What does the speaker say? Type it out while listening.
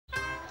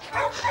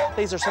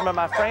These are some of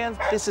my friends.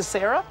 This is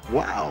Sarah.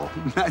 Wow,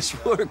 nice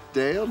work,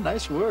 Dale,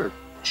 nice work.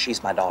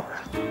 She's my daughter.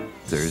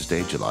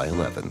 Thursday, July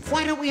 11th.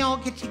 Why don't we all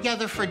get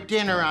together for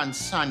dinner on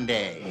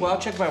Sunday? Well, I'll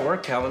check my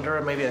work calendar,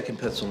 and maybe I can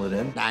pencil it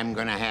in. I'm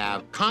gonna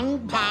have Kung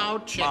Pao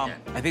chicken. Mom,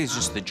 I think it's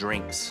just the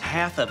drinks.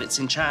 Half of it's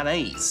in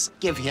Chinese.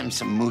 Give him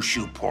some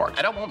mushu pork.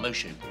 I don't want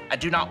mushu. I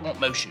do not want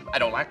mushu. I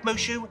don't like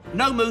mushu.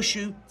 No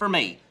mushu for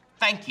me.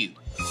 Thank you.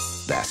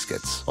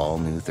 Baskets. All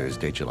new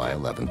Thursday, July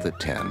 11th at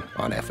 10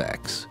 on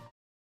FX.